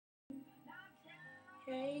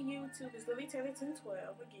Hey YouTube, it's Lily Taylor 1012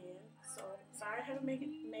 again. So sorry I haven't made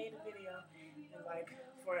a video in like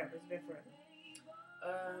forever. It's been forever.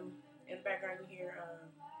 In the background you hear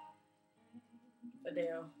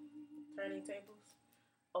Adele turning tables.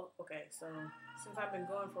 Oh, okay. So since I've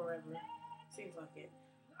been going forever, seems like it.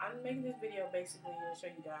 I'm making this video basically to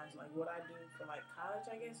show you guys like what I do for like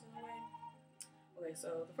college, I guess in a way. Okay,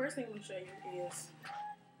 so the first thing I'm gonna show you is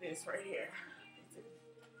this right here.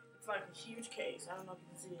 It's like a huge case. I don't know if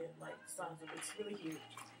you can see it, like the size of it. It's really huge.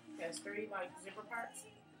 It has 3 like zipper parts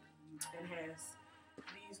and has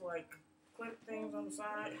these like clip things on the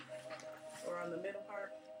side or on the middle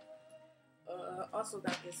part. Also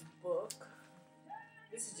got this book.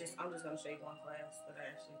 This is just, I'm just gonna show you one class that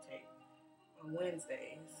I actually take on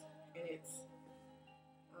Wednesdays, and it's,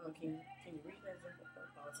 I don't know, can you read that zipper?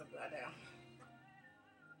 Oh, it's upside down.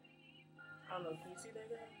 I don't know, can you see that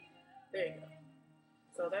guy? There you go.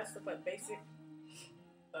 So that's the basic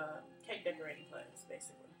cake decorating class,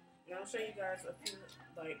 basically. And I'll show you guys a few,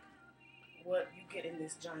 like, what you get in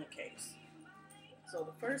this giant case. So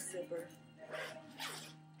the first zipper,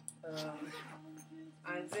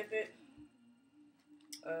 I unzip it.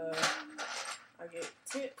 I get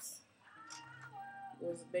tips. It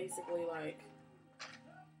was basically like,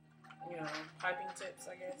 you know, piping tips,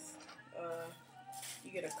 I guess.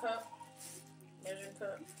 You get a cup, measuring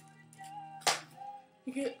cup.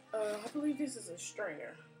 You get, I believe this is a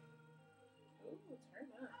strainer. Ooh, turn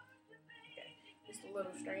up. Okay, just a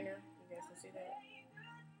little strainer. You guys can see that?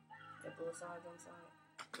 Got the little sides on the side.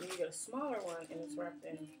 And you get a smaller one, and it's wrapped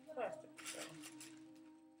in plastic. So,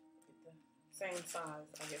 get the same size,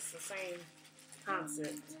 I guess, the same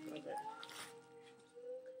concept of it.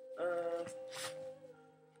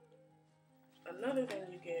 Another thing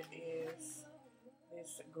you get is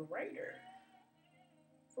this grater,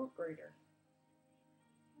 fruit grater.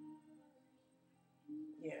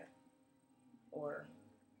 Yeah, or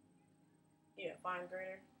yeah, fine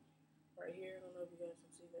grater right here. I don't know if you guys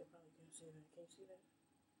can see that. Probably can't see that. Can you see that?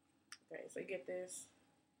 Okay, so you get this.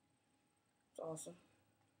 It's awesome.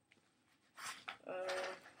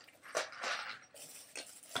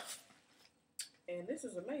 And this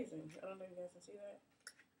is amazing. I don't know if you guys can see that,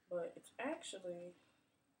 but it's actually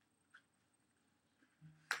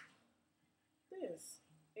this.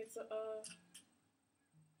 It's a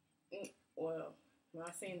well, when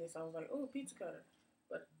I seen this, I was like, oh, pizza cutter.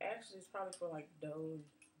 But actually, it's probably for like dough and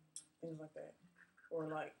things like that, or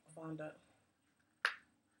like fondant.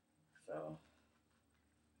 So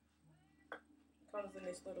it comes in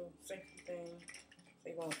this little safety thing, so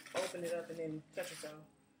you won't open it up and then touch yourself.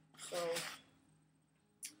 So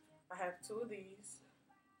I have 2 of these,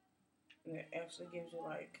 and it actually gives you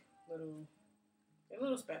like little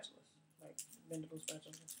spatulas, like bendable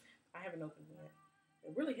spatulas. I haven't opened it yet.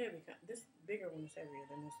 They're really heavy. This bigger one is heavier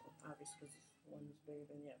than this one, obviously, because this one is bigger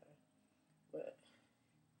than the other. But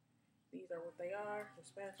these are what they are. The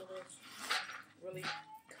spatulas really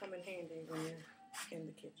come in handy when you're in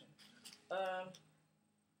the kitchen.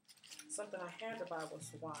 Something I had to buy was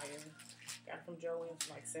wire. Got it from Joann's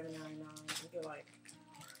for like $7.99. You get like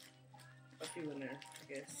a few in there, I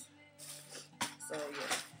guess. So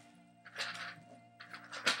yeah,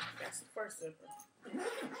 that's the first zipper.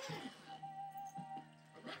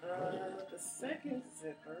 The second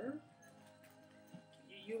zipper,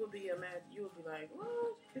 you would be like,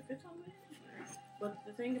 what? It fits on me? But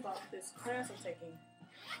the thing about this class I'm taking,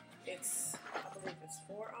 it's, I believe it's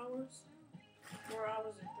 4 hours. 4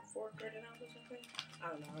 hours and 4 credit hours, I think. I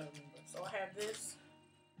don't know, I don't remember. So I have this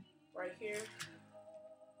right here.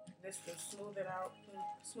 This to smooth it out,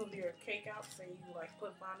 smooth your cake out, so you like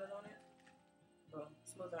put fondant on it. Well,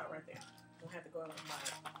 smooth it out right there. Don't have to go out and buy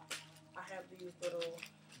it. I have these little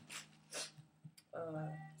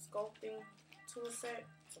sculpting tool set.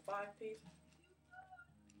 It's a 5-piece.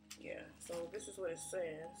 Yeah, so this is what it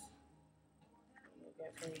says. I don't know if you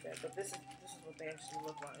guys can read that, but this is what they actually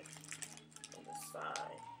look like on the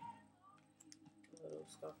side. Little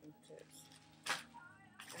sculpting tips.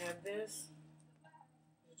 I have this.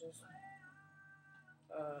 It's just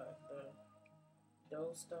the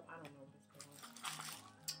dough stuff. I don't know what it's called.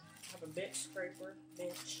 I have a bench scraper.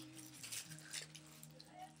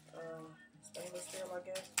 Stainless steel, I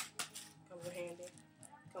guess. Comes in handy.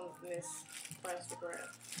 Comes in this plastic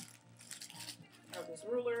wrap. I have this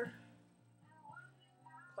ruler.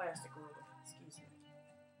 Plastic ruler, excuse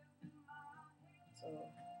me. So,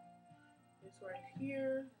 this right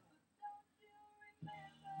here.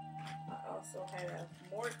 I also have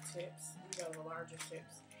more tips. These are the larger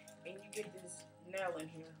tips. And you get this nail in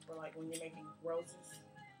here for like when you're making roses.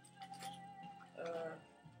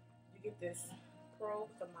 You get this probe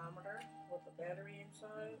thermometer with a battery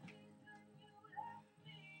inside.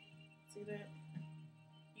 See that?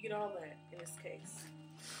 You get all that in this case.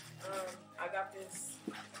 I got this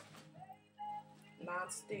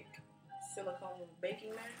non-stick silicone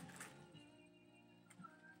baking mat.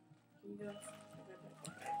 You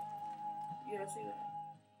guys see that?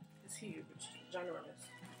 It's huge, ginormous.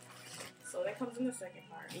 So that comes in the second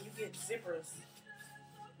part, and you get zippers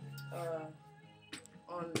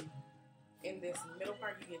in this middle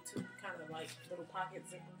part. You get two kind of like little pocket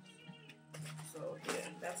zippers. So yeah,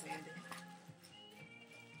 that's handy.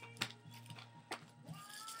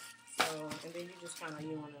 So, and then you just kind of,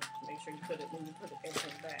 you want to make sure you put it, when you put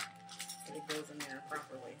everything back, that it goes in there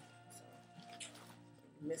properly. So,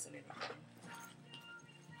 you're missing anything.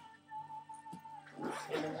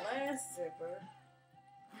 And the last zipper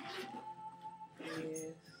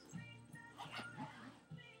is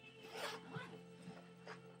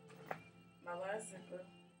my last zipper.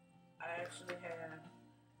 I actually have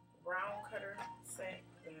round cutter set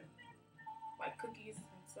with like cookies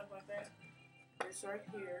and stuff like that. This right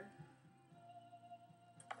here.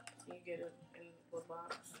 You get it in the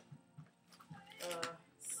box.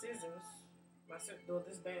 Scissors. Though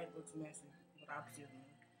this bag looks messy, but obviously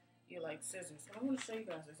you like scissors. I want to show you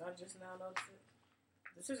guys this. I just now noticed it.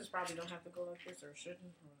 The scissors probably don't have to go like this, or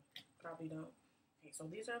shouldn't, or probably don't. Okay, so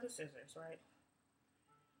these are the scissors, right?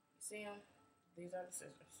 You see them? These are the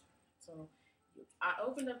scissors. So I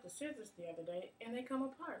opened up the scissors the other day, and they come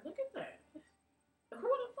apart. Look at that. Who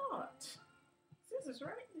would have thought? Scissors,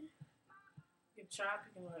 right? You can chop,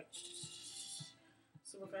 you can like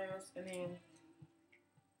super fast, and then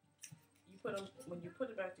you put them, when you put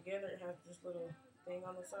it back together, it has this little thing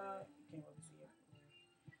on the side. You can't really see it,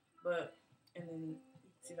 but, and then you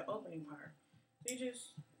see the opening part. So you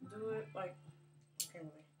just do it like, okay,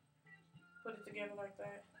 really put it together like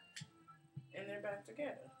that, and they're back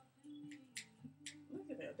together. Look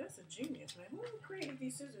at that. That's a genius, man. Who created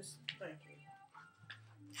these scissors? Thank you.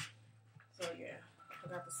 So yeah, I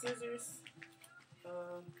got the scissors.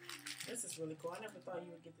 This is really cool. I never thought you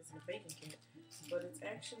would get this in a baking kit, but it's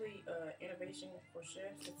actually innovation for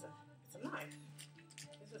chefs. It's a knife.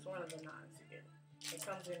 This is one of the knives you get. It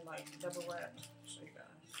comes in like double wrapped. I'll show you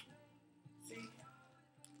guys. See?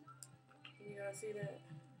 Can you guys see that?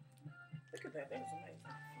 Look at that. That is amazing.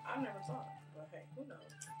 I never thought, but hey, who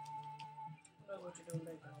knows? Who knows what you're doing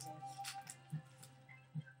baking, I guess.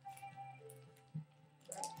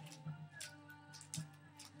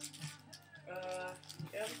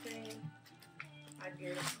 The other thing I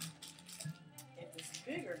get is this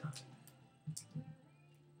bigger knife.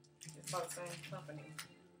 It's by the same company.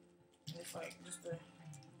 It's like just a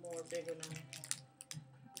more bigger knife.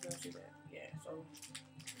 You guys see that? Yeah, so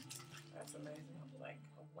that's amazing. I'm like,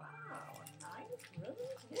 oh, wow, a knife? Really?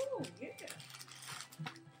 Ooh, yeah.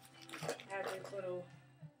 I have this little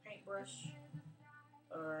paintbrush,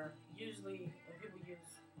 or usually when people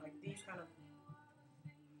use like these kind of,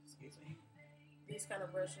 excuse me, these kind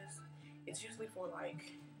of brushes, it's usually for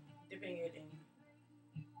like dipping it in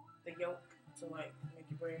the yolk to like make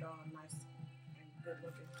your bread all nice and good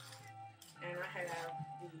looking. And I have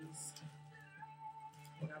these,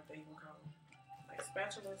 what I think you call them, like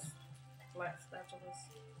spatulas, flat spatulas,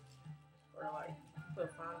 or like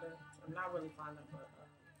put fondant, or not really fondant, but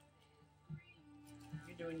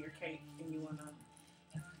you're doing your cake and you want to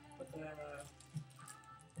put that,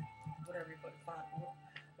 whatever you put, fondant,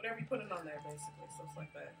 whatever you put it on there, basically. So it's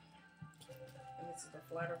like that. And this is the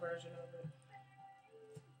flatter version of it.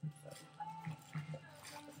 So,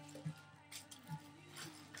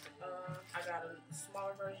 I got a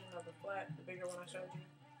smaller version of the flat, the bigger one I showed you.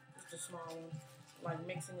 Just a small one, like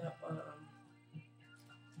mixing up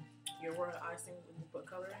your royal icing when you put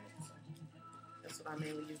color in it. So that's what I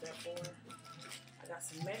mainly use that for. I got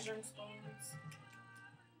some measuring spoons.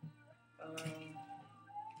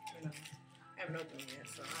 You know, I haven't opened them yet,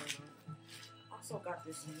 so I don't know. Also got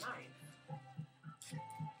this knife.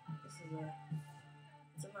 This is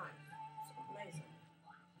it's a knife. It's amazing.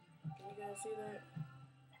 Can you guys see that?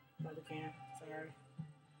 No, they can't. Sorry.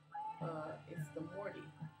 It's the Morty,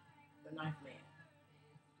 the knife man.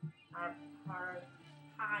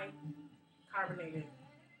 High carbonated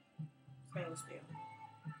stainless steel.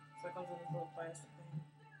 So it comes in this little plastic thing.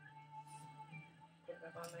 Put it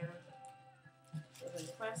back on there. Put it in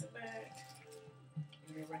the plastic bag.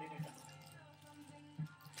 And you're ready to go.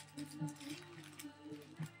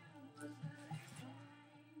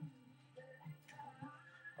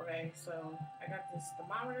 Okay, so I got this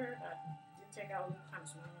thermometer. I did take out a little kind of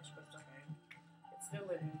smashed, but it's okay. It's still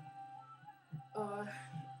living.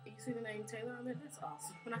 You see the name Taylor on it? That's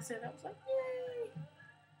awesome. When I said that, I was like, yay!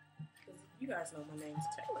 Because You guys know my name's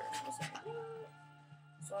Taylor. I was like, what?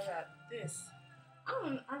 So I got this. I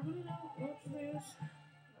really don't know what it is.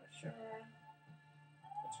 Not sure.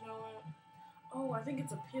 But you know what? Oh, I think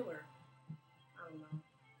it's a pillar. I don't know.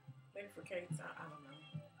 Maybe for cakes. I don't know.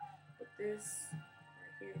 But this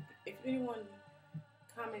right here. If anyone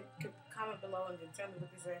could comment below and tell me what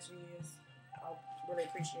this actually is, I'll really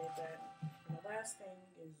appreciate that. And the last thing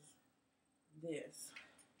is this.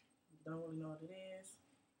 Don't really know what it is.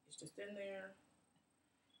 It's just in there.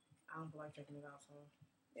 I don't feel like checking it out, so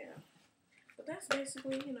yeah. But that's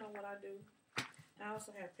basically, you know, what I do. I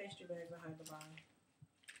also have pastry bags I have to buy.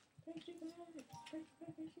 Pastry bags.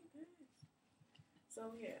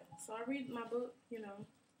 So yeah. So I read my book, you know,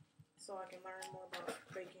 so I can learn more about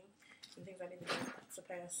baking and things I need to do to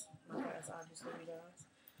pass my class, obviously, you guys.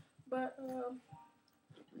 But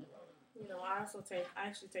you know, I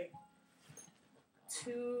actually take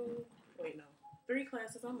 3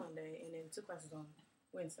 classes on Monday and then 2 classes on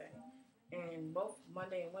Wednesday. And both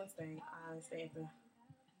Monday and Wednesday, I stay at the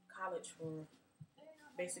college for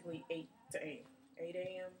basically 8 to 8. 8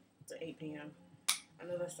 a.m. to 8 p.m. I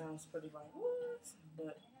know that sounds pretty like, what?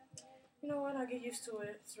 But you know what? I get used to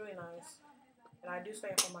it. It's really nice. And I do stay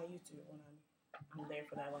up on my YouTube when I'm there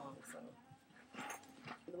for that long. So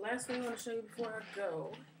the last thing I want to show you before I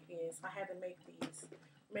go is I had to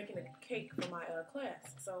making a cake for my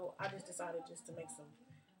class. So I just decided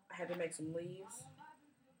I had to make some leaves.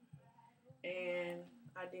 And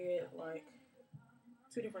I did like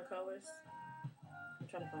 2 different colors. I'm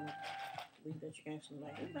trying to find a leaf that you can actually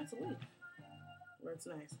like. Ooh, that's a leaf. Where it's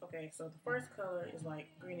nice. Okay, so the first color is like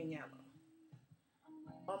green and yellow.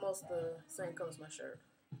 Almost the same color as my shirt.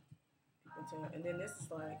 You can tell. And then this is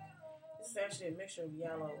actually a mixture of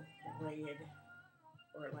yellow, red,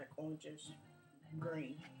 or like orangish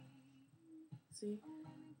green. See?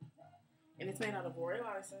 And it's made out of royal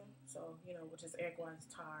icing, so you know, which is egg whites,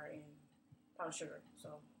 tar, and powdered sugar.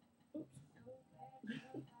 So, oops.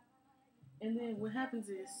 And then what happens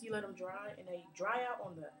is you let them dry, and they dry out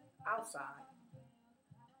on the outside,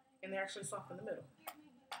 and they're actually soft in the middle.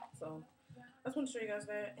 So I just want to show you guys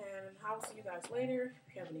that, and I'll see you guys later.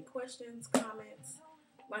 If you have any questions, comments,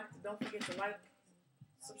 don't forget to like,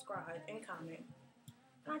 subscribe, and comment.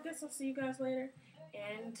 I guess I'll see you guys later,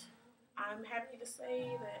 and I'm happy to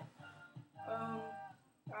say that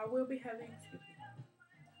I will be having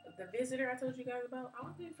the visitor I told you guys about. I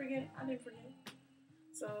didn't forget.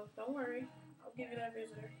 So don't worry, I'll give you that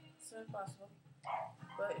visitor as soon as possible.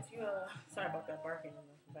 But if you sorry about that barking in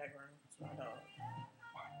the background. It's my dog.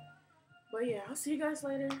 But yeah, I'll see you guys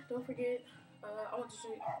later. Don't forget. I want to show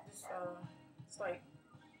you this. It's like,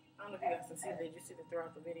 I don't know if you guys can see it. Did you see it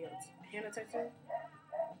throughout the video? It's henna texture.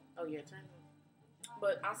 Oh yeah, turn it on.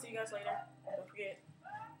 But I'll see you guys later. Don't forget.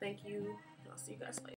 Thank you. I'll see you guys later.